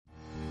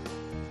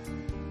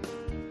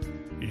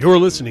You're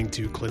listening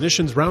to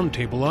Clinicians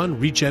Roundtable on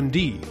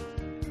ReachMD.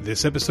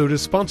 This episode is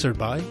sponsored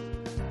by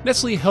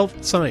Nestle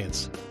Health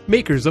Science,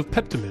 makers of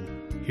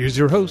Peptide. Here's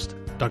your host,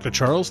 Dr.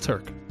 Charles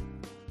Turck.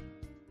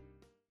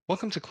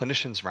 Welcome to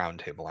Clinicians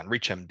Roundtable on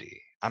ReachMD.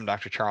 I'm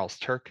Dr. Charles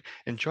Turck,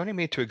 and joining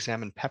me to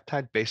examine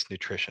peptide-based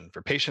nutrition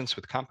for patients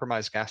with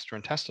compromised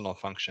gastrointestinal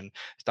function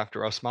is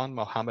Dr. Osman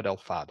Mohamed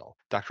Elfadil.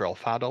 Dr.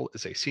 Elfadil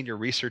is a senior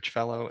research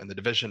fellow in the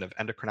Division of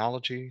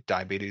Endocrinology,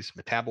 Diabetes,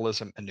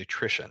 Metabolism, and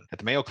Nutrition at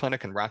the Mayo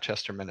Clinic in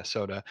Rochester,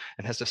 Minnesota,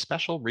 and has a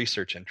special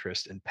research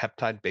interest in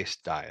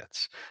peptide-based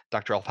diets.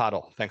 Dr.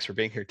 Elfadil, thanks for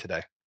being here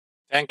today.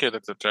 Thank you,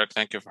 Dr. Turck.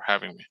 Thank you for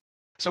having me.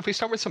 So if we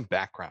start with some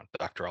background,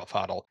 Dr.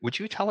 Elfadil, would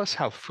you tell us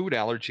how food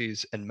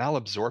allergies and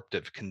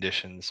malabsorptive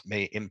conditions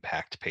may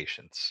impact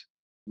patients?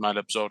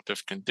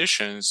 Malabsorptive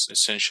conditions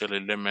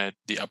essentially limit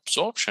the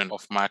absorption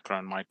of macro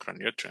and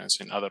micronutrients.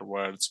 In other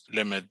words,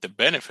 limit the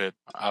benefit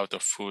out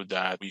of food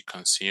that we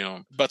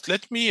consume. But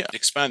let me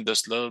expand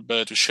this a little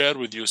bit to share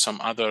with you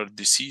some other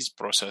disease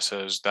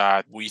processes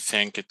that we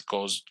think it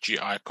cause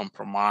GI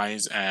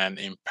compromise and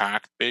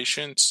impact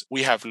patients.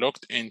 We have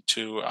looked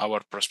into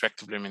our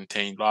prospectively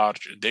maintained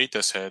large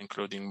data set,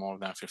 including more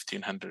than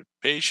 1,500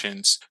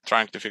 patients,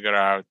 trying to figure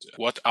out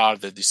what are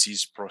the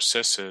disease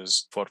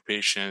processes for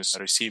patients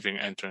receiving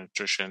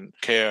nutrition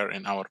care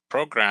in our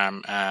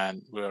program,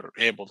 and we're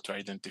able to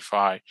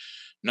identify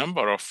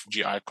number of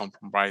GI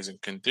compromising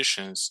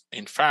conditions.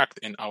 In fact,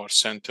 in our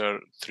center,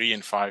 3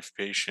 in 5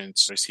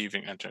 patients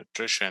receiving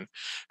nutrition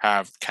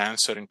have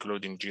cancer,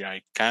 including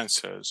GI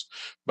cancers,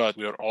 but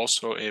we are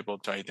also able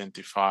to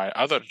identify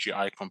other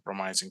GI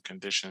compromising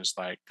conditions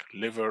like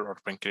liver or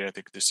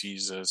pancreatic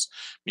diseases,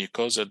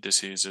 mucosal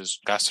diseases,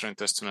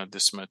 gastrointestinal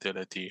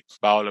dysmotility,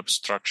 bowel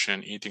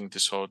obstruction, eating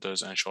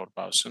disorders, and short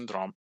bowel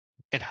syndrome.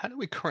 And how do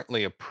we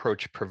currently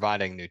approach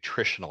providing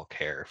nutritional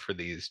care for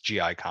these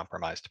GI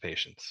compromised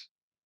patients?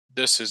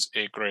 This is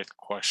a great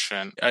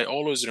question. I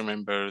always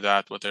remember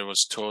that what I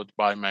was taught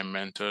by my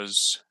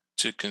mentors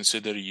to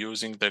consider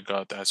using the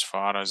gut as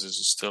far as it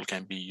still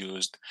can be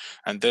used.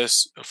 And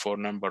this for a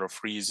number of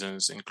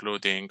reasons,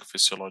 including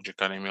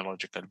physiological and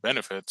immunological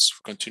benefits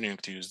for continuing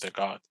to use the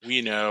gut.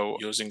 We know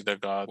using the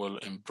gut will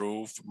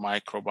improve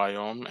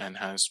microbiome and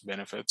has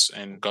benefits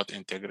in gut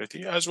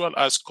integrity, as well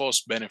as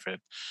cost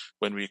benefit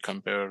when we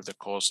compare the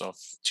cost of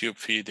tube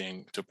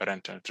feeding to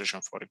parenteral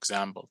nutrition, for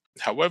example.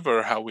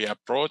 However, how we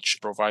approach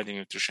providing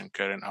nutrition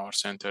care in our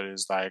center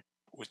is like,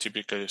 we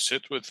typically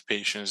sit with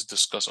patients,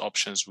 discuss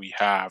options we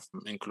have,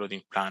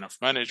 including plan of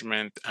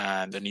management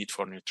and the need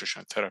for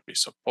nutrition therapy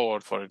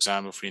support. For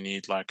example, if we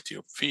need like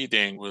tube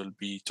feeding, we'll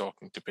be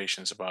talking to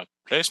patients about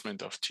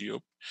placement of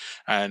tube.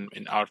 And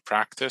in our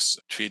practice,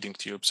 feeding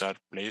tubes are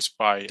placed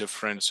by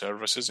different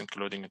services,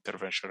 including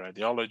interventional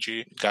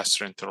radiology,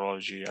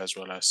 gastroenterology, as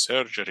well as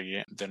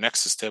surgery. The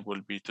next step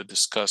will be to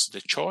discuss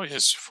the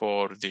choice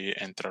for the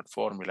enteral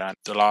formula. And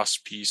the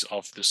last piece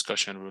of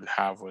discussion we'll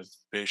have with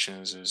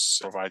patients is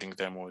providing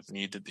them with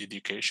needed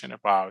education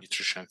about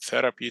nutrition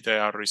therapy they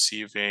are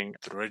receiving,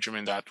 the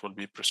regimen that will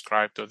be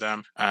prescribed to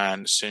them,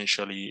 and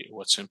essentially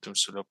what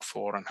symptoms to look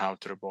for and how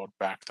to report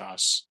back to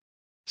us.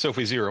 So if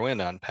we zero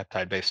in on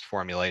peptide-based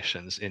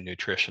formulations in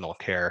nutritional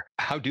care,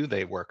 how do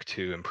they work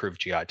to improve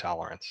GI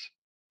tolerance?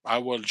 I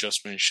will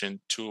just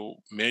mention 2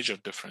 major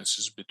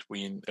differences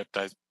between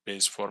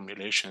peptide-based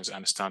formulations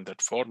and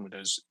standard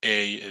formulas.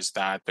 A is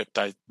that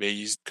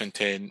peptide-based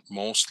contain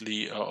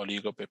mostly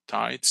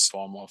oligopeptides,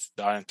 form of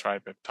di- and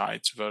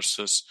tripeptides,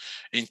 versus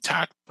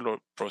intact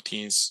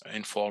proteins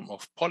in form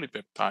of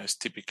polypeptides,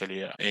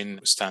 typically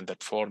in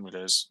standard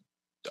formulas.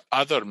 The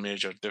other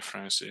major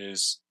difference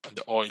is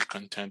the oil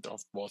content of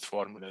both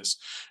formulas.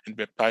 In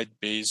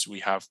peptide-based,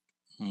 we have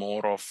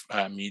more of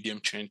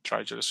medium-chain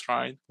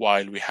triglyceride,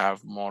 while we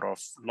have more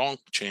of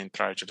long-chain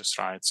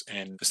triglycerides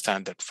in the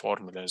standard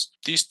formulas.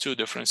 These 2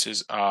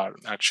 differences are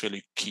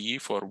actually key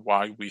for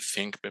why we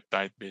think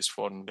peptide-based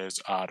formulas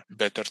are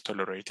better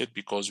tolerated,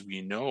 because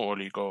we know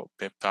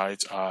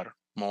oligopeptides are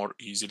more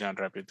easily and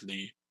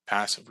rapidly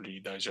passively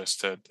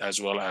digested,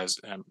 as well as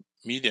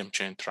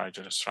medium-chain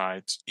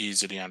triglycerides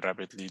easily and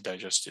rapidly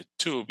digested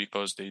too,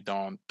 because they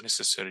don't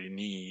necessarily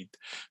need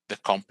the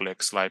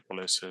complex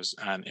lipolysis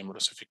and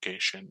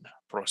emulsification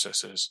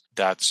processes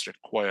that's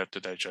required to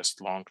digest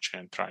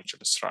long-chain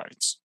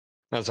triglycerides.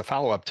 As a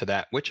follow-up to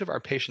that, which of our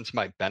patients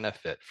might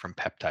benefit from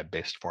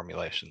peptide-based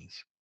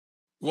formulations?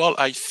 Well,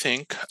 I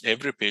think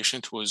every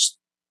patient who is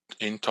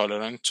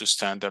intolerant to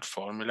standard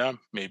formula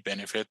may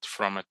benefit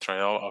from a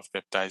trial of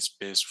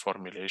peptide-based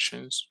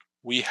formulations.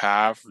 We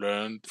have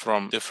learned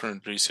from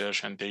different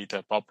research and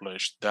data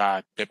published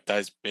that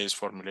peptide-based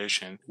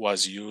formulation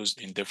was used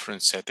in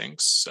different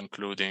settings,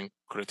 including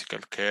critical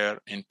care,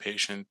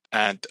 inpatient,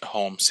 and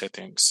home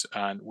settings.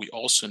 And we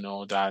also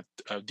know that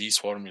these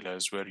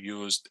formulas were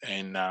used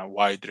in a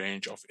wide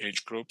range of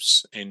age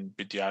groups, in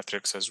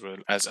pediatrics as well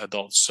as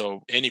adults.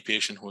 So any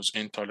patient who's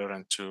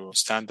intolerant to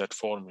standard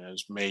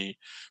formulas may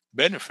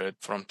benefit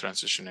from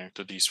transitioning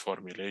to these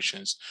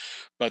formulations.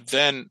 But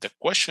then the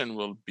question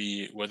will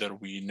be whether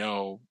we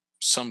know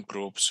some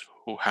groups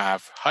who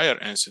have higher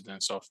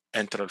incidence of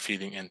enteral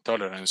feeding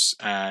intolerance.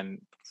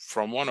 And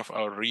from one of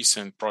our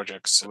recent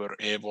projects, we're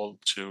able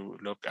to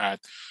look at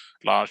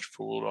large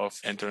pool of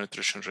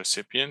enteronutrition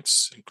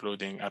recipients,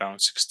 including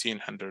around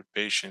 1,600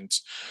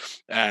 patients.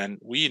 And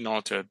we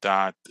noted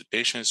that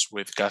patients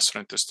with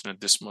gastrointestinal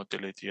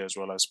dysmotility, as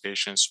well as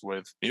patients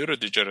with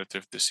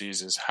neurodegenerative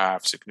diseases,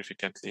 have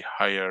significantly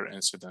higher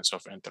incidence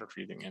of enteral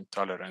feeding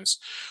intolerance.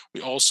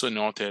 We also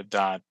noted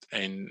that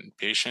in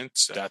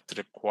patients that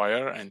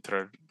require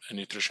enteral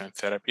nutrition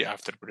therapy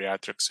after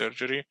bariatric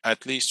surgery,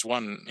 at least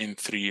 1 in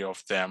 3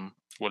 of them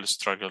will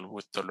struggle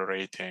with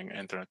tolerating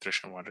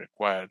enteronutrition when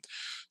required.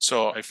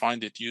 So I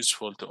find it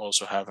useful to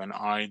also have an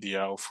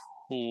idea of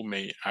who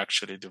may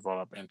actually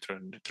develop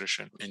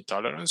enteronutrition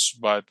intolerance,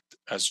 but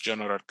as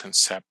general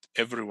concept,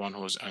 everyone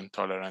who's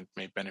intolerant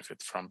may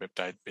benefit from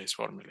peptide-based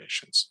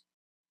formulations.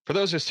 For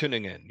those just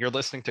tuning in, you're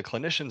listening to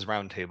Clinicians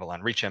Roundtable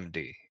on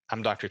ReachMD.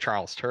 I'm Dr.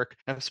 Charles Turck,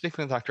 and I'm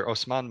speaking with Dr.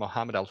 Osman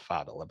Mohamed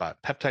Elfadil about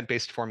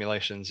peptide-based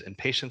formulations in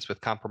patients with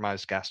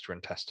compromised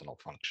gastrointestinal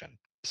function.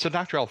 So,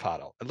 Dr.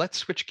 Elfadil, let's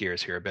switch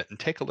gears here a bit and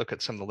take a look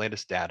at some of the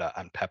latest data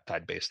on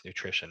peptide-based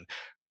nutrition.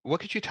 What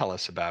could you tell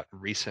us about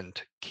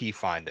recent key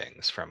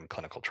findings from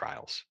clinical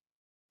trials?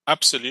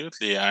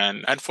 Absolutely.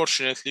 And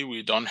unfortunately,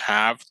 we don't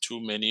have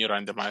too many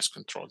randomized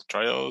controlled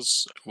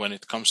trials when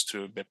it comes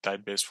to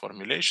peptide-based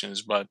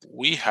formulations, but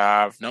we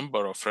have a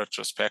number of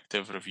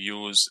retrospective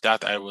reviews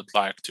that I would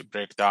like to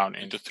break down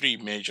into 3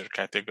 major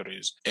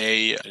categories.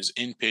 A is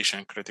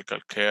inpatient critical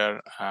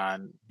care,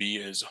 and B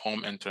is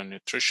home enteral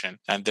nutrition,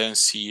 and then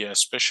C, a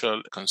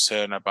special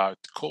concern about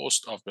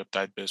cost of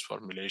peptide-based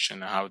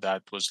formulation and how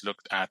that was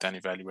looked at and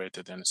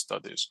evaluated in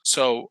studies.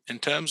 So in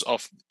terms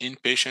of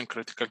inpatient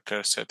critical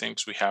care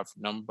settings, we have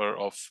number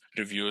of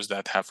reviews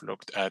that have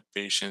looked at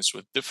patients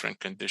with different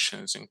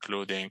conditions,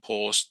 including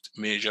post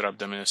major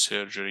abdominal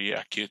surgery,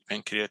 acute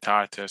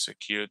pancreatitis,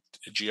 acute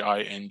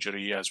GI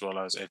injury, as well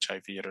as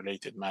HIV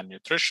related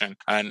malnutrition.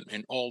 And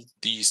in all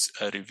these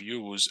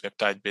reviews,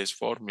 peptide-based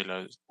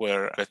formulas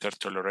were better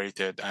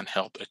tolerated and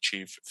helped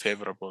achieve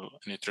favorable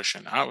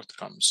nutrition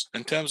outcomes.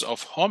 In terms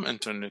of home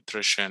enteral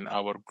nutrition,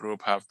 our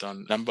group have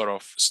done a number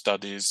of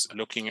studies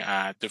looking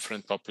at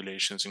different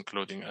populations,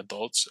 including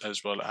adults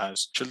as well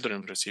as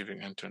children receiving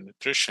enteral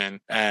nutrition.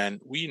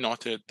 And we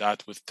noted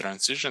that with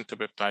transition to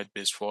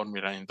peptide-based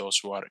formula in those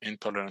who are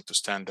intolerant to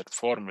standard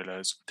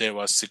formulas, there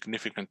was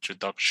significant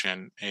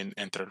reduction in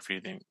enteral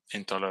feeding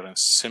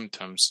intolerance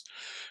symptoms.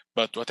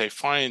 But what I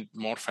find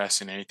more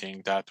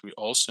fascinating that we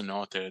also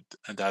noted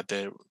that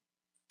the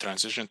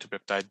transition to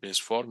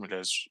peptide-based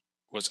formulas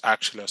was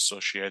actually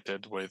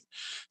associated with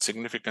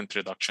significant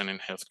reduction in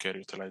healthcare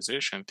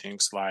utilization,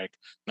 things like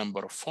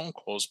number of phone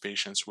calls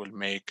patients will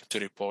make to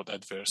report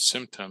adverse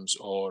symptoms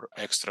or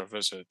extra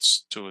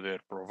visits to their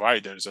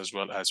providers, as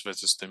well as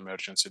visits to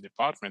emergency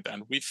department.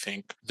 And we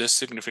think this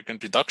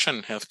significant reduction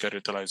in healthcare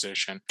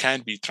utilization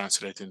can be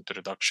translated into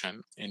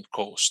reduction in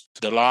cost.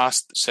 The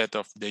last set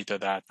of data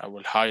that I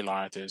will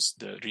highlight is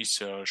the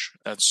research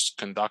that's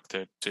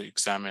conducted to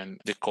examine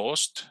the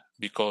cost,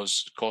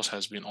 because cost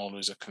has been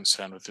always a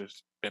concern with the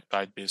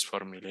peptide-based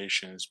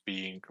formulations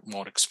being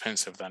more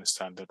expensive than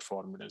standard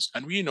formulas.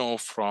 And we know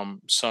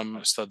from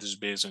some studies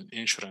based on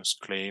insurance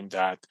claim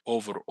that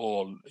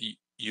overall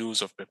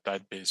use of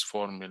peptide-based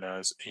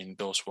formulas in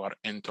those who are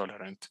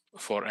intolerant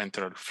for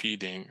enteral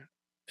feeding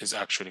is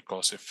actually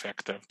cost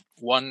effective.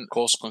 One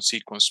cost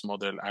consequence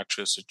model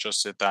actually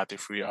suggested that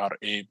if we are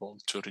able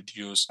to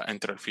reduce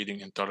enteral feeding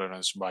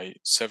intolerance by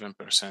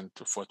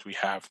 7% of what we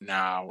have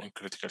now in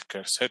critical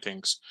care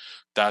settings,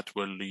 that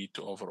will lead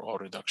to overall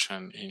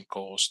reduction in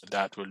cost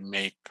that will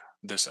make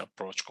this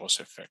approach cost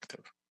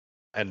effective.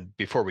 And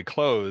before we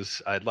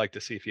close, I'd like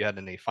to see if you had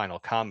any final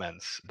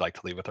comments you'd like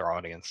to leave with our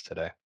audience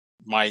today.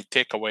 My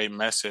takeaway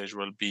message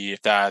will be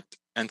that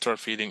enteral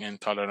feeding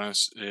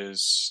intolerance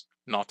is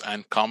not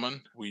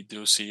uncommon. We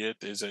do see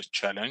it as a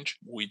challenge.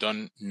 We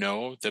don't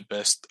know the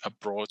best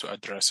approach to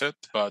address it,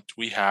 but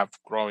we have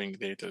growing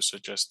data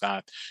suggest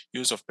that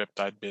use of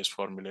peptide-based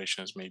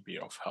formulations may be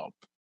of help.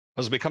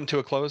 As we come to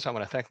a close, I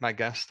want to thank my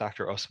guest,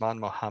 Dr. Osman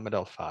Mohamed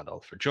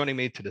Elfadil, for joining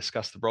me to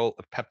discuss the role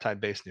of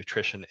peptide-based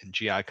nutrition in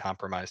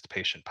GI-compromised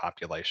patient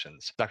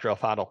populations. Dr.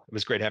 Elfadil, it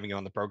was great having you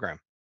on the program.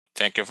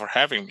 Thank you for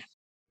having me.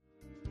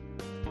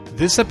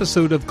 This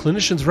episode of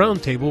Clinicians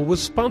Roundtable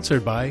was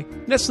sponsored by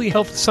Nestle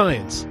Health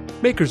Science,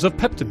 makers of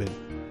Peptide.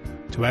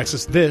 To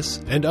access this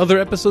and other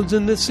episodes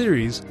in this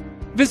series,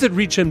 visit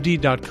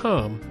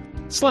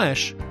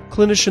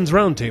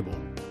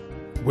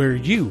reachmd.com/cliniciansroundtable, where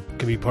you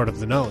can be part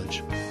of the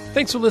knowledge.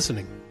 Thanks for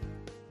listening.